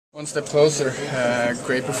One step closer.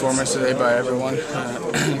 Great performance today by everyone.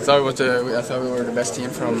 I thought we were the best team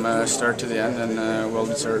from start to the end, and well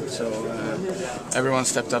deserved. So everyone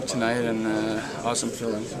stepped up tonight, and awesome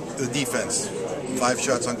feeling. The defense, 5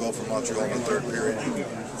 shots on goal for Montreal in the third period. Can you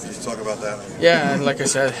talk about that? Yeah, and like I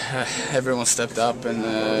said, everyone stepped up, and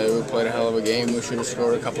we played a hell of a game. We should have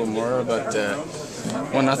scored a couple more, but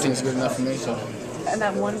 1-0 is good enough for me. So. And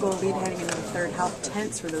that one goal lead heading into the third, how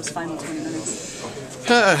tense were those final 20 minutes?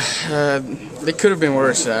 They could have been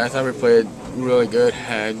worse. I thought we played really good.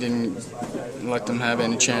 Didn't let them have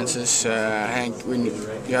any chances. Hank,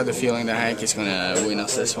 you have the feeling that Hank is going to win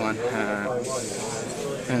us this one.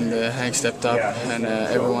 And Hank stepped up, and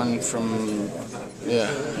everyone from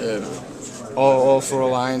all 4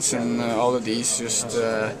 lines and all of these just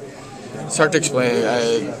it's hard to explain.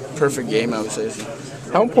 A perfect game, I would say.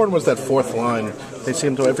 How important was that 4th line? They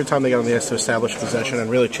seem to, every time they got on the ice, to establish possession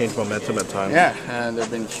and really change momentum at times. Yeah,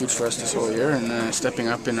 they've been huge for us this whole year, and stepping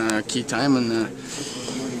up in a key time, and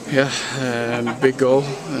big goal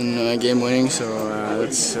and game winning. So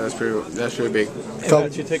that's pretty big. Hey, how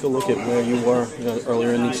did you take a look at where you were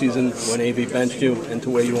earlier in the season when AV benched you, and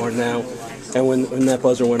to where you are now, and when that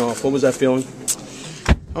buzzer went off? What was that feeling?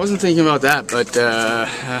 I wasn't thinking about that, but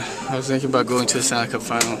I was thinking about going to the Stanley Cup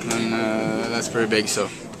final, and that's pretty big. So.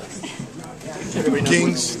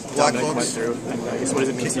 Kings, Blackhawks. I guess what does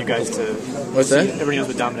it mean to you guys to? What's that? Everybody knows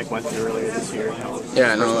what Dominic went through earlier this year.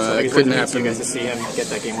 Yeah, no, it couldn't happen. You guys to see him get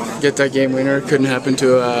that game winner. Get that game winner couldn't happen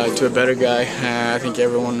to a better guy. I think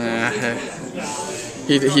everyone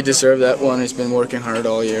he deserved that one. He's been working hard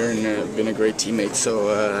all year and been a great teammate. So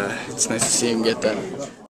it's nice to see him get that.